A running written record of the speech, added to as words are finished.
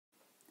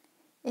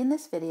In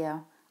this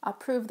video, I'll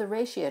prove the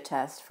ratio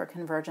test for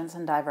convergence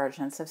and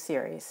divergence of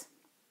series.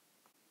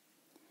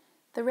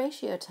 The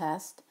ratio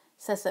test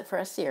says that for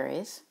a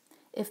series,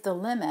 if the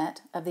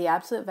limit of the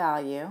absolute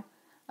value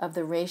of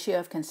the ratio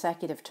of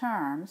consecutive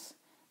terms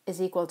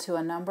is equal to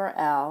a number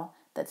L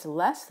that's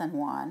less than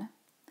 1,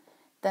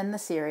 then the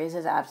series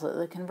is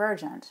absolutely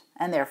convergent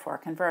and therefore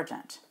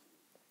convergent.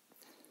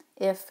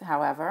 If,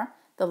 however,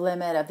 the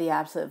limit of the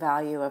absolute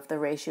value of the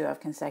ratio of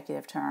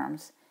consecutive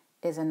terms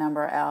is a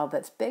number L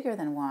that's bigger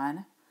than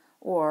 1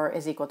 or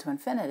is equal to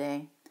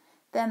infinity,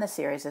 then the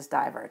series is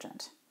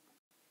divergent.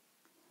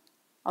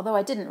 Although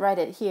I didn't write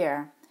it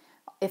here,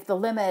 if the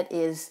limit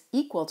is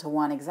equal to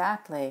 1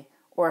 exactly,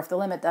 or if the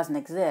limit doesn't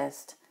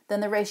exist, then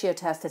the ratio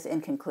test is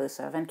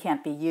inconclusive and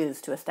can't be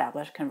used to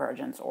establish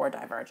convergence or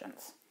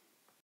divergence.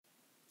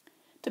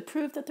 To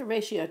prove that the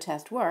ratio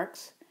test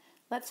works,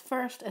 let's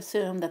first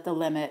assume that the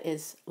limit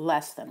is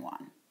less than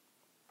 1.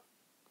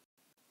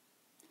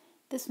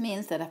 This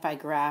means that if I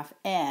graph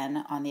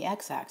n on the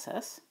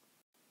x-axis,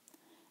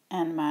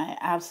 and my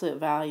absolute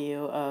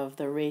value of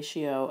the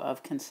ratio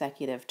of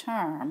consecutive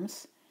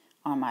terms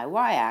on my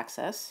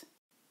y-axis,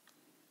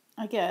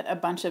 I get a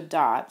bunch of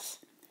dots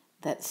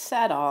that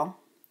settle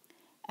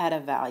at a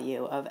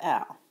value of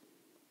L.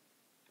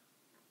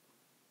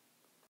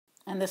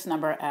 And this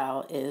number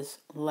L is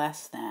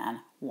less than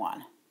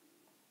 1.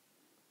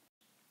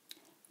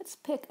 Let's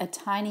pick a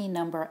tiny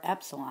number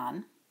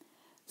epsilon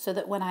so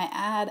that when I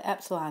add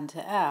epsilon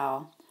to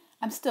L,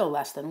 I'm still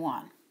less than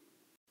 1.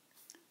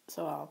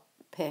 So I'll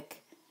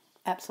pick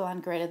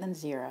epsilon greater than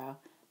 0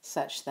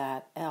 such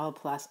that L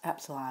plus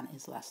epsilon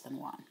is less than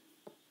 1.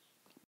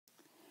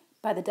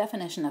 By the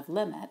definition of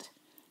limit,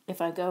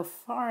 if I go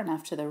far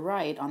enough to the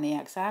right on the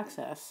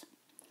x-axis,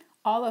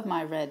 all of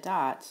my red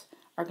dots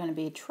are going to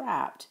be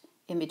trapped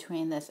in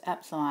between this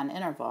epsilon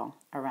interval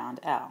around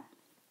L.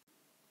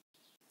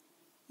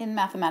 In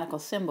mathematical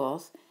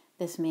symbols,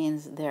 this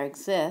means there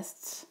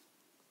exists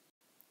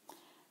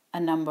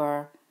a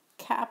number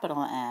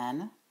capital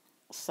N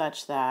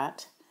such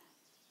that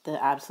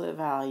the absolute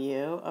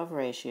value of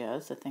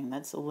ratios, the thing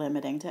that's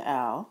limiting to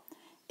L,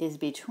 is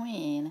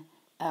between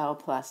L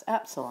plus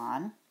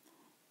epsilon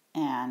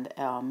and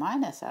L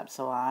minus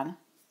epsilon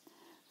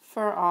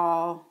for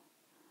all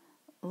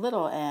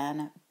little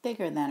n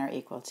bigger than or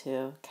equal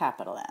to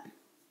capital N.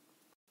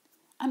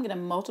 I'm going to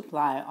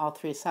multiply all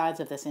three sides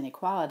of this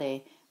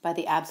inequality by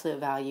the absolute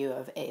value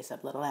of a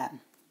sub little n.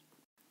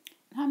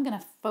 Now I'm going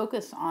to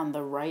focus on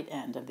the right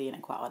end of the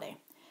inequality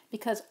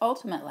because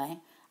ultimately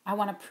I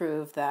want to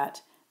prove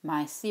that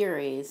my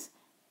series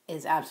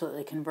is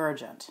absolutely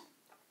convergent.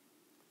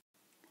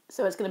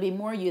 So it's going to be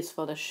more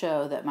useful to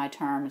show that my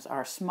terms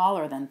are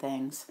smaller than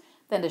things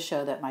than to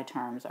show that my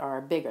terms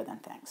are bigger than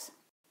things.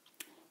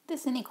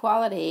 This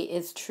inequality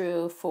is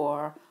true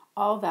for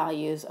all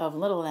values of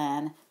little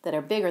n that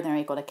are bigger than or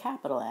equal to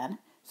capital N.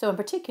 So in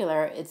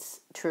particular,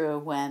 it's true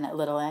when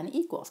little n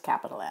equals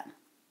capital N.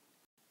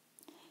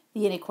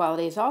 The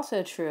inequality is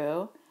also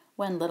true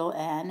when little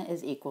n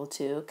is equal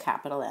to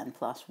capital N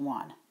plus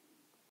 1.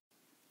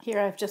 Here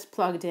I've just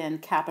plugged in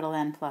capital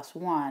N plus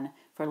 1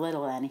 for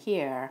little n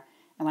here,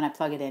 and when I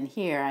plug it in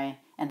here, I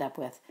end up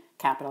with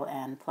capital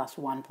N plus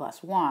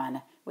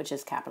 1, which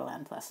is capital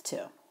N plus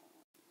 2.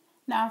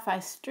 Now if I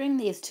string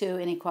these two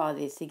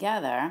inequalities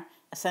together,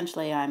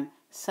 essentially I'm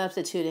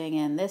substituting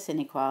in this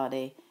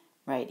inequality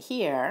right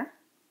here,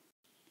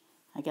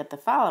 I get the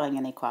following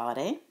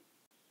inequality,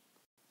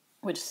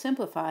 which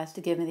simplifies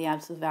to give me the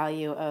absolute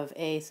value of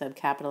a sub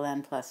capital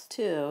N plus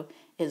 2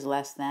 is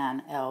less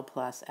than L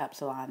plus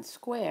epsilon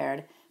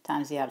squared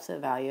times the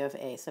absolute value of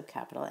a sub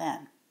capital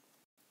N.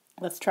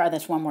 Let's try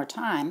this one more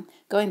time.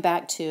 Going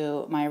back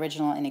to my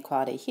original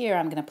inequality here,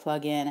 I'm going to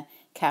plug in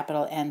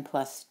capital N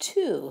plus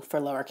 2 for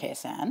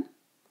lowercase n.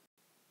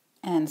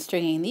 And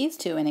stringing these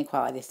two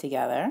inequalities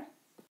together,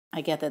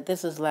 I get that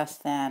this is less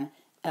than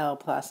L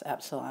plus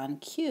epsilon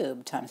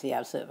cubed times the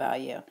absolute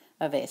value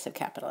of a sub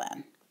capital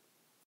N.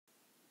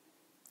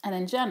 And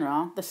in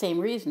general, the same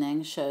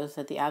reasoning shows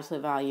that the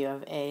absolute value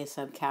of a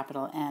sub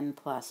capital N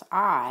plus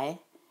I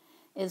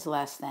is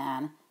less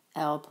than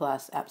L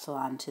plus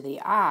epsilon to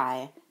the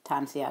I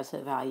times the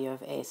absolute value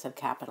of a sub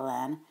capital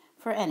N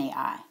for any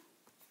I.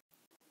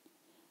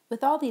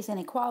 With all these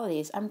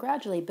inequalities, I'm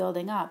gradually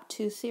building up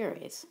two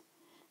series.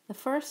 The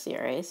first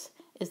series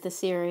is the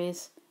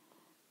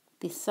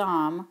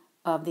sum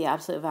of the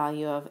absolute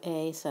value of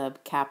a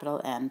sub capital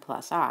N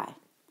plus I.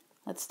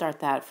 Let's start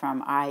that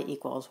from I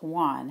equals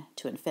 1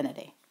 to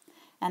infinity.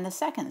 And the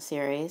second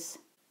series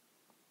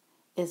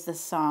is the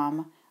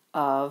sum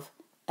of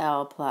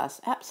L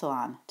plus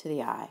epsilon to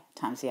the I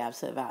times the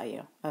absolute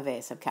value of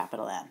a sub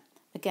capital N.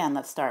 Again,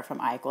 let's start from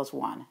I equals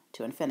 1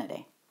 to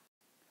infinity.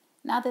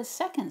 Now this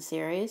second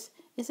series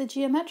is a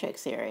geometric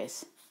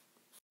series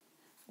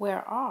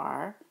where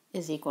R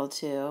is equal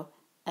to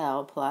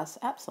L plus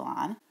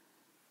epsilon,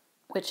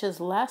 which is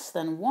less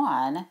than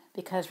 1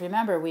 because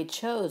remember we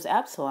chose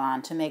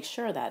epsilon to make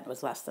sure that it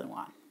was less than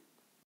 1.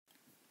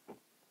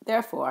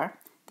 Therefore,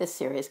 this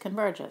series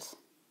converges.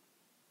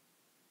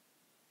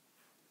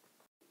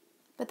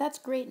 But that's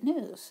great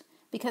news,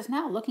 because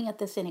now looking at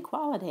this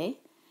inequality,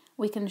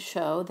 we can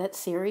show that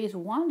series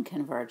 1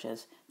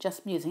 converges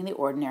just using the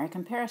ordinary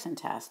comparison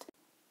test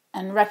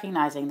and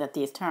recognizing that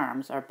these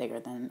terms are bigger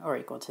than or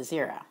equal to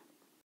 0.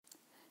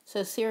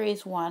 So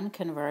series 1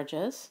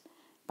 converges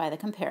by the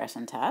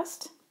comparison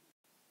test,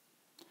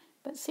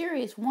 but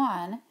series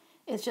 1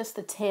 is just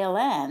the tail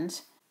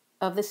end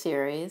of the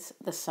series,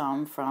 the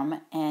sum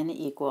from n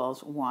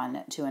equals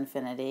 1 to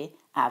infinity,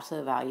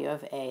 absolute value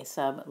of a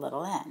sub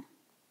little n.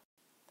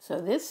 So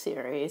this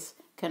series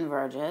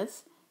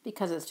converges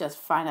because it's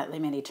just finitely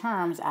many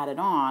terms added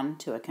on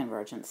to a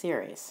convergent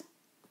series.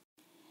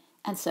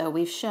 And so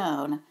we've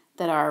shown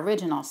that our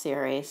original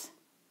series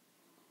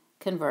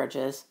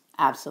converges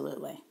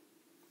absolutely.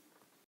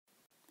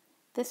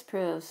 This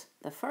proves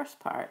the first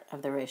part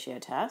of the ratio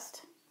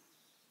test.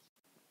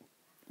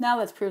 Now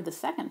let's prove the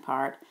second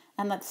part,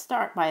 and let's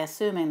start by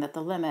assuming that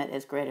the limit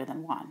is greater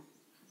than 1.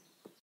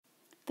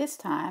 This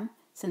time,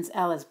 since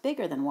L is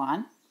bigger than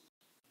 1,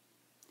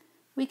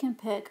 we can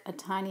pick a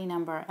tiny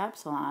number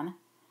epsilon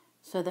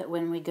so that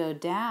when we go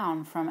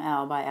down from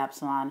L by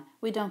epsilon,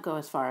 we don't go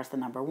as far as the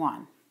number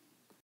 1.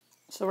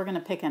 So we're going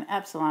to pick an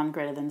epsilon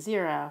greater than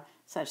 0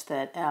 such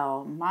that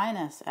L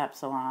minus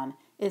epsilon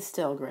is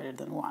still greater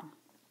than 1.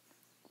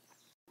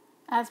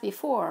 As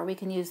before, we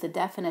can use the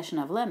definition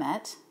of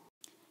limit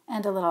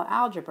and a little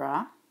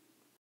algebra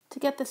to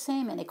get the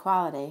same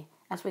inequality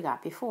as we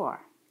got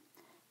before.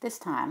 This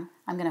time,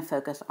 I'm going to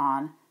focus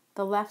on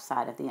the left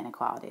side of the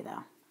inequality,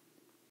 though.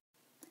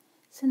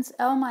 Since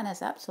L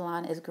minus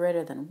epsilon is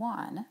greater than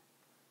 1,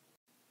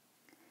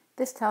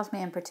 this tells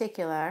me in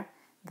particular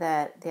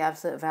that the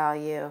absolute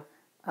value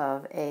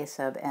of a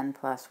sub n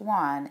plus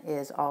 1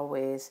 is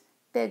always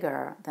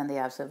bigger than the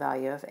absolute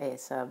value of a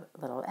sub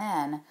little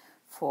n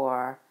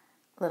for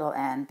little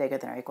n bigger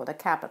than or equal to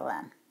capital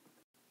N.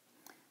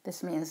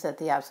 This means that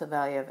the absolute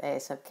value of a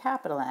sub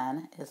capital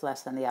N is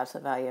less than the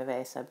absolute value of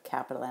a sub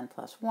capital N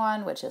plus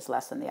 1, which is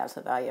less than the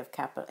absolute value of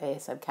a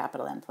sub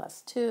capital N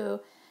plus 2,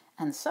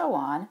 and so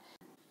on.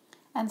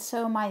 And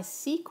so my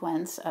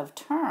sequence of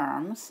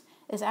terms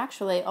is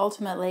actually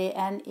ultimately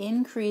an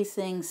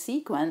increasing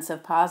sequence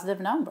of positive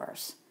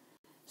numbers.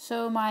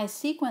 So my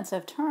sequence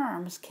of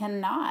terms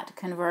cannot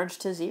converge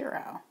to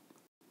 0.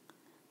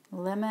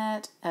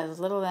 Limit as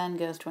little n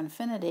goes to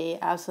infinity,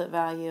 absolute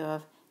value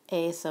of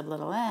a sub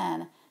little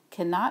n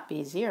cannot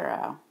be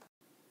 0.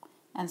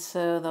 And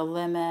so the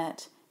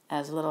limit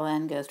as little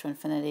n goes to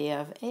infinity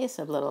of a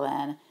sub little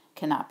n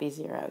cannot be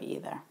 0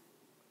 either.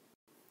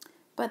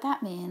 But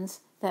that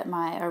means that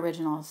my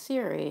original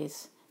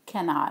series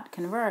cannot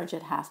converge,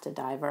 it has to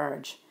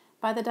diverge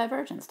by the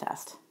divergence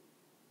test.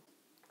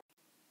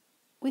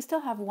 We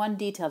still have one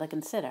detail to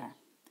consider,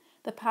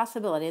 the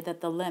possibility that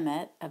the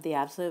limit of the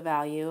absolute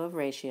value of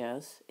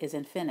ratios is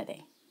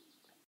infinity.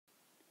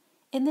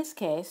 In this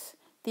case,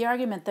 the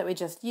argument that we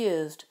just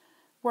used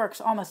works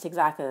almost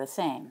exactly the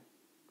same.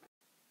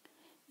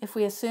 If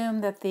we assume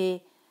that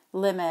the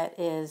limit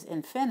is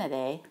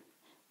infinity,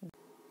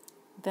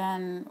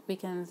 then we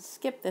can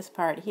skip this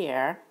part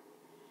here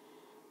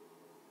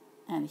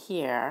and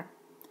here,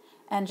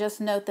 and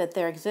just note that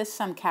there exists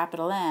some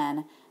capital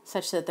N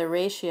such that the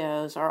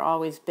ratios are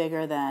always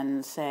bigger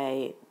than,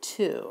 say,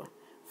 2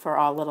 for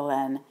all little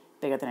n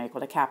bigger than or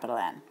equal to capital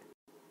N.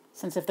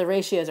 Since if the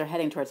ratios are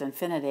heading towards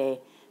infinity,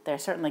 they're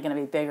certainly going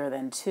to be bigger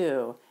than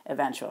 2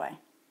 eventually.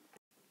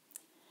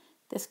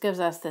 This gives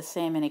us the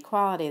same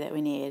inequality that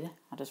we need.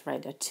 I'll just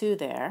write a 2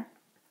 there.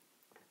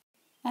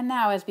 And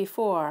now, as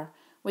before,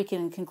 we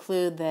can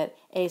conclude that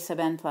a sub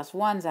n plus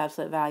 1's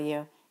absolute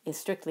value is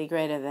strictly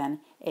greater than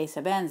a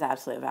sub n's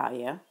absolute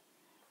value.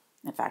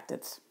 In fact,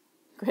 it's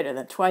greater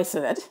than twice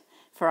of it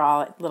for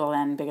all little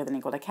n bigger than or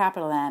equal to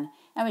capital N,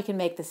 and we can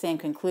make the same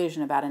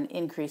conclusion about an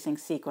increasing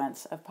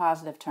sequence of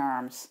positive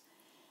terms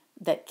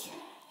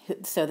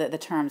so that the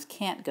terms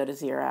can't go to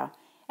 0,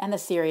 and the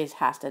series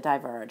has to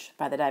diverge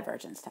by the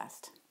divergence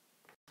test.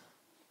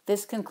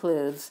 This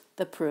concludes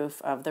the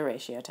proof of the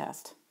ratio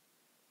test.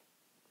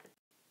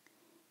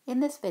 In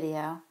this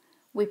video,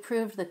 we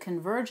proved the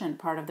convergent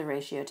part of the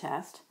ratio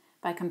test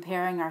by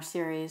comparing our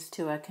series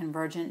to a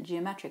convergent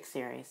geometric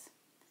series,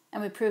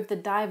 and we proved the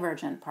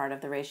divergent part of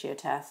the ratio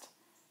test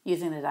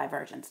using the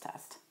divergence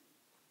test.